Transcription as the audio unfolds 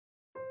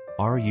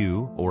Are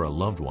you or a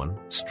loved one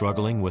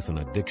struggling with an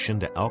addiction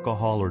to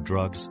alcohol or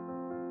drugs?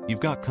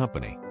 You've got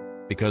company,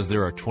 because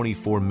there are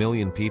 24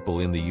 million people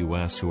in the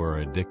U.S. who are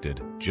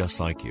addicted just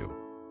like you.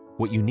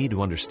 What you need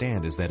to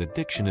understand is that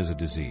addiction is a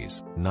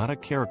disease, not a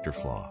character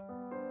flaw.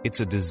 It's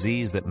a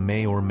disease that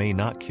may or may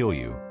not kill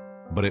you,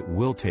 but it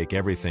will take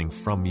everything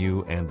from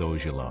you and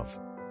those you love.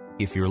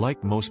 If you're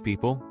like most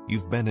people,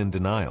 you've been in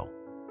denial.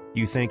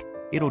 You think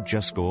it'll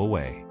just go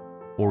away.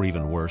 Or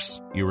even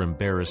worse, you're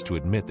embarrassed to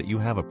admit that you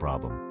have a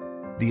problem.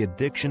 The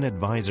Addiction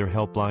Advisor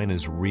Helpline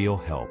is real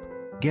help.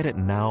 Get it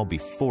now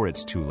before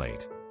it's too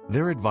late.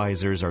 Their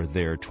advisors are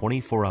there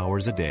 24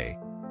 hours a day.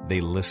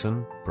 They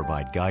listen,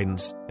 provide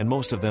guidance, and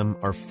most of them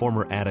are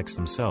former addicts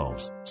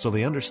themselves, so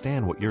they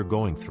understand what you're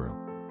going through.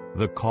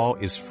 The call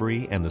is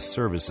free and the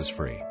service is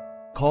free.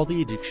 Call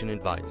the Addiction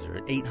Advisor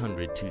at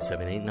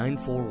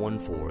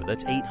 800-278-9414.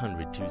 That's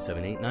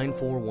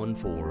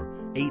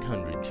 800-278-9414.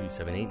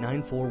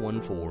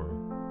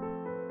 800-278-9414.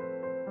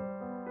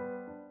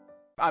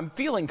 I'm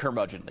feeling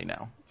curmudgeonly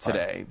now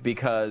today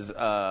because,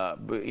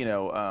 of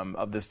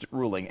this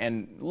ruling.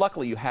 And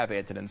luckily you have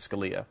Antonin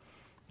Scalia,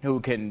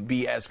 who can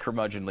be as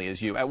curmudgeonly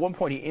as you. At one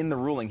point in the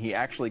ruling,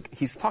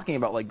 he's talking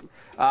about,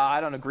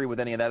 I don't agree with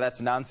any of that. That's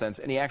nonsense.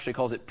 And he actually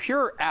calls it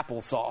pure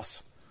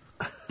applesauce.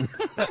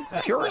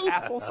 Pure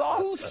applesauce?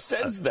 Who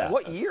says that?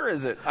 What year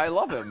is it? I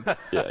love him.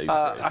 Yeah, he's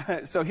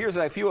great. So here's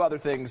a few other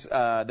things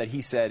that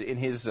he said in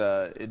his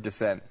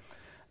dissent.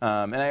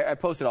 And I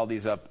posted all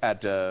these up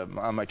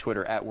on my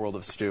Twitter at World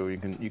of Stu.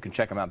 You can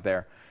check them out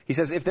there. He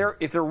says if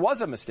there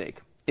was a mistake,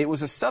 it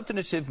was a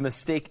substantive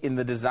mistake in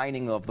the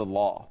designing of the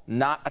law,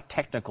 not a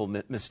technical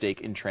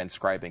mistake in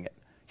transcribing it.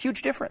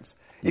 Huge difference.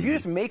 If you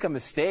just make a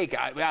mistake,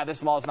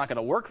 this law is not going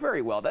to work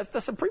very well. The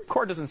Supreme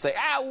Court doesn't say,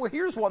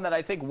 here's one that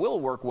I think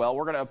will work well.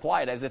 We're going to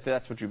apply it as if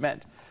that's what you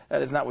meant.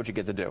 That is not what you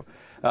get to do.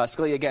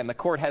 Scalia, again, the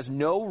court has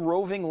no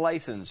roving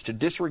license to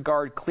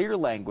disregard clear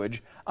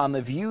language on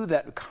the view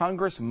that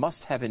Congress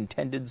must have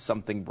intended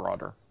something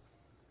broader.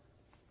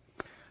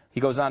 He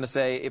goes on to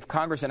say, if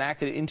Congress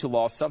enacted into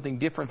law something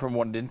different from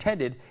what it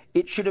intended,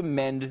 it should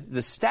amend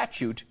the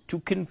statute to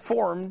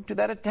conform to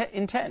that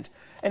intent.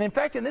 And in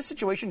fact, in this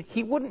situation,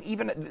 he wouldn't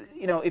even,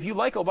 if you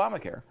like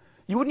Obamacare,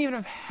 you wouldn't even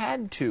have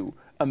had to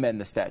amend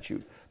the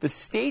statute. The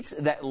states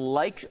that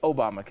liked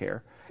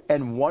Obamacare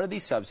and wanted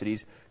these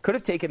subsidies could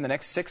have taken the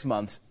next 6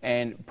 months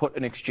and put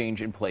an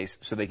exchange in place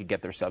so they could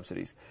get their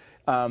subsidies.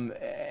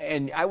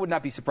 And I would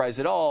not be surprised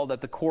at all that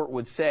the court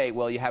would say,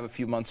 well, you have a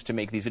few months to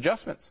make these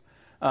adjustments.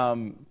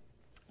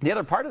 The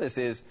other part of this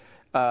is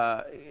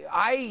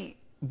I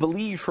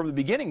believe from the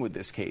beginning with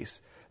this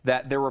case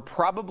that there were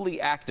probably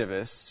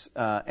activists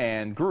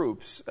and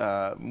groups,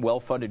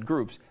 well-funded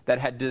groups, that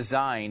had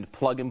designed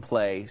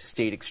plug-and-play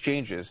state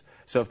exchanges.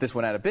 So if this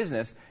went out of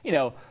business,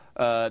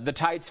 the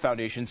Tides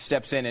Foundation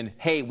steps in and,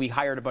 hey, we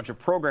hired a bunch of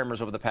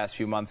programmers over the past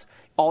few months.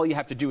 All you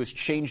have to do is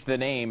change the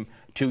name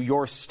to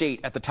your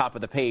state at the top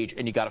of the page,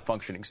 and you got a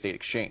functioning state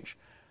exchange.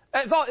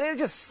 That's all. They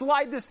just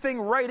slide this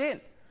thing right in.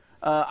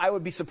 I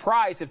would be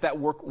surprised if that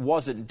work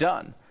wasn't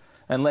done,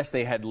 unless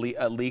they had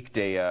leaked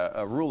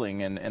a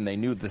ruling and they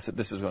knew this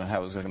is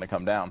how it was going to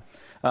come down.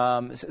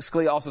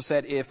 Scalia also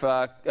said, if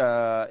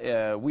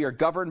we are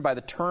governed by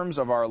the terms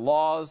of our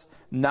laws,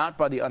 not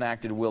by the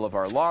unacted will of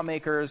our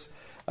lawmakers,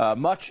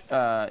 much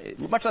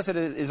less it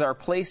is our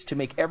place to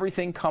make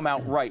everything come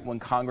out right when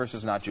Congress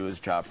does not do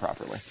its job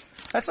properly.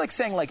 That's like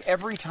saying,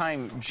 every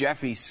time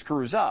Jeffy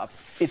screws up,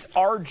 it's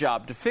our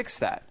job to fix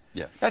that.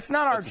 Yeah. That's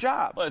not our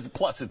job.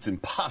 Plus, it's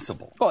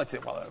impossible.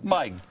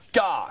 My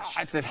gosh.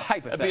 It's a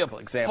hypothetical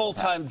example.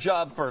 Full-time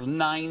job for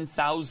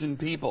 9,000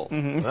 people.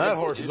 Mm-hmm. That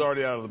horse is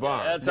already out of the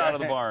barn. That's out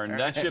of the barn.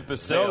 That ship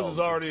is sailed. Nose is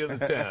already in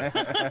the tent.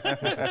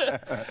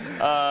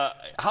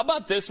 How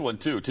about this one,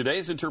 too?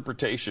 Today's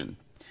interpretation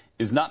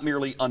is not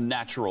merely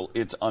unnatural,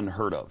 it's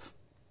unheard of.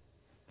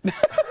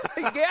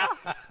 Yeah,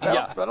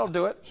 that'll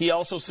do it. He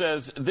also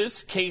says,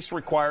 this case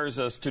requires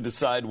us to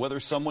decide whether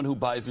someone who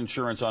buys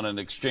insurance on an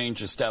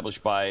exchange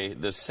established by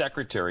the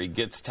secretary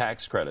gets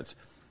tax credits.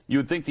 You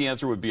would think the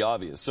answer would be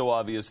obvious. So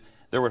obvious,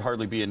 there would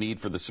hardly be a need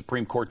for the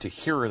Supreme Court to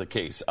hear the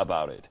case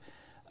about it.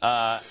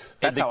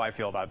 That's how I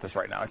feel about this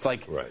right now. It's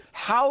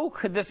how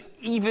could this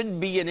even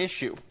be an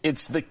issue?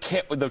 It's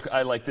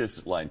I like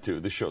this line, too.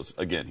 This shows,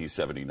 again, he's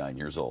 79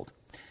 years old.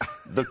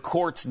 The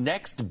court's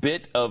next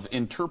bit of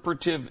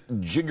interpretive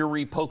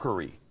jiggery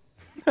pokery.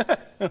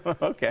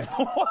 Okay.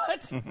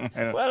 What?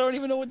 I don't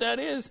even know what that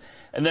is.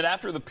 And then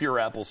after the pure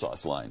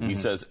applesauce line, he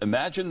says,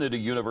 imagine that a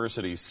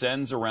university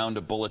sends around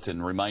a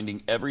bulletin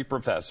reminding every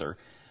professor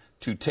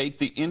to take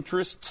the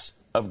interests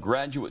of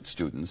graduate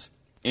students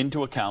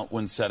into account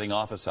when setting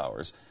office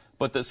hours,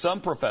 but that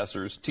some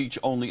professors teach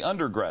only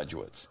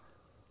undergraduates.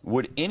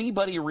 Would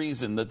anybody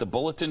reason that the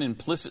bulletin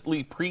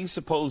implicitly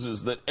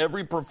presupposes that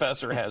every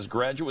professor has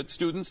graduate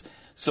students,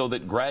 so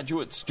that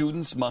graduate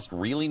students must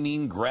really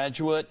mean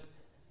graduate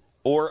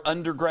or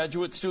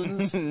undergraduate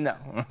students? No.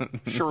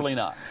 Surely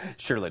not.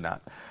 Surely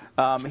not.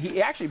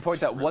 He actually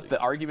points out what the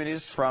argument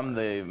is from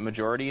the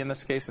majority in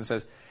this case and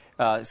says,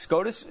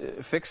 SCOTUS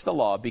fixed the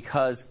law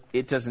because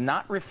it does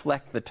not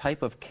reflect the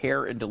type of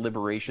care and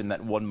deliberation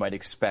that one might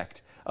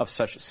expect of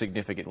such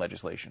significant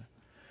legislation.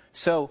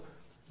 So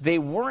they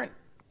weren't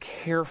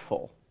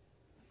careful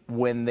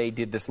when they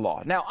did this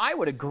law. Now, I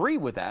would agree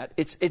with that.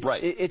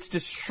 It's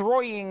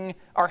destroying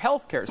our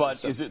health care system.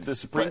 But is it the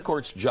Supreme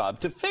Court's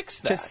job to fix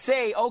that? To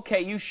say,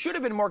 okay, you should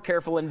have been more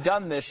careful and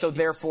done this, so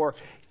therefore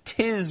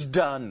 'tis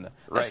done.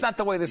 Right. That's not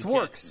the way this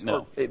works. No.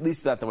 Or at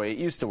least not the way it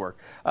used to work.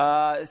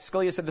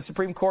 Scalia said the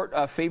Supreme Court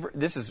favored.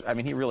 This is. I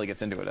mean, he really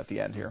gets into it at the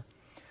end here.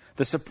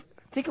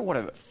 Think of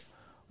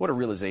what a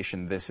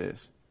realization this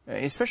is,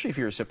 especially if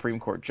you're a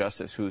Supreme Court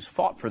justice who's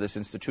fought for this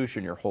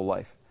institution your whole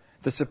life.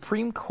 The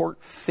Supreme Court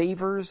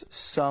favors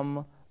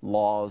some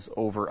laws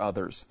over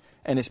others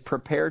and is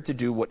prepared to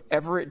do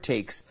whatever it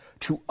takes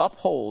to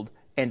uphold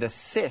and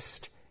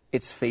assist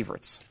its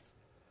favorites.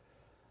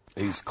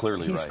 He's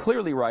clearly right. He's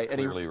clearly right.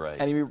 Clearly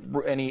right.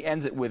 And he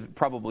ends it with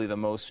probably the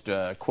most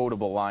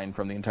quotable line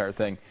from the entire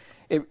thing.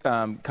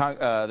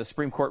 The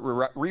Supreme Court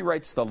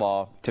rewrites the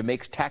law to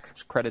make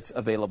tax credits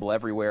available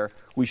everywhere.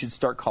 We should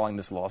start calling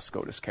this law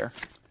SCOTUS care.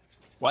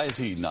 Why is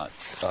he not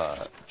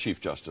Chief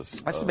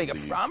Justice?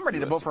 I'm ready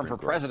to vote for him for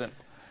president.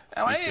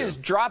 Now, why don't you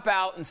just drop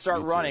out and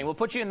start running? We'll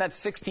put you in that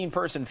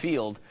 16-person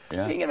field.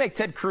 Yeah. You can make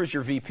Ted Cruz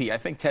your VP. I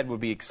think Ted would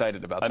be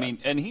excited about that. I mean,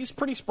 and he's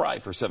pretty spry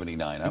for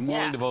 79. I'm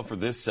willing to vote for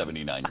this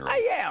 79-year-old.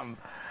 I am.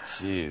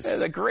 Jeez.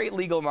 He's a great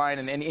legal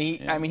mind, and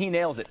he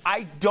nails it.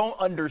 I don't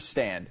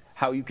understand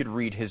how you could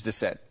read his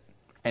dissent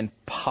and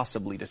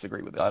possibly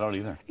disagree with it. I don't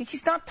either.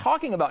 He's not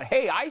talking about,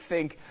 hey,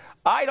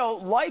 I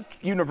don't like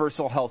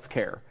universal health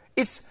care.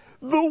 It's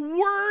the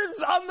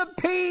words on the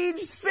page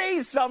say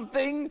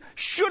something.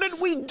 Shouldn't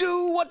we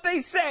do what they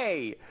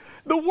say?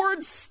 The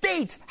word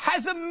state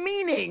has a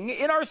meaning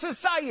in our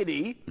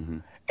society,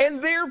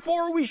 and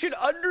therefore we should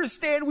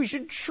understand, we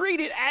should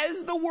treat it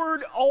as the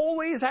word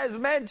always has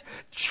meant,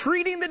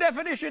 treating the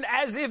definition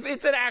as if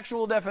it's an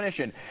actual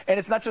definition. And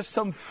it's not just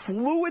some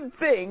fluid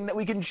thing that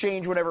we can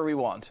change whenever we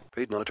want.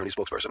 Paid non-attorney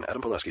spokesperson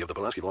Adam Pulaski of the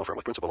Pulaski Law Firm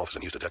with principal office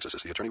in Houston, Texas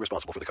is the attorney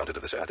responsible for the content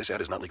of this ad. This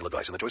ad is not legal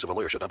advice, and the choice of a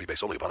lawyer should not be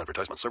based solely upon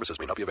advertisement. Services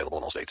may not be available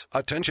in all states.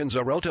 Attention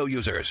Xarelto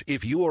users.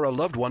 If you or a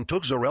loved one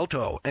took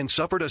Xarelto and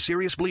suffered a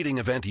serious bleeding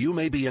event, you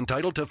may be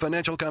entitled to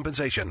financial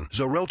compensation.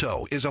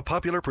 Xarelto is a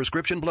popular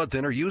prescription blood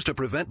thinner used to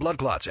prevent blood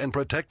clots and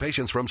protect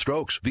patients from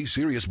strokes. These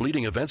serious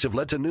bleeding events have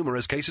led to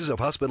numerous cases of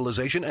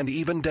hospitalization and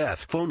even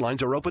death. Phone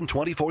lines are open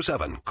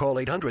 24/7. Call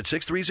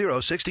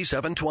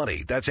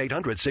 800-630-6720. That's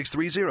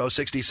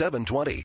 800-630-6720.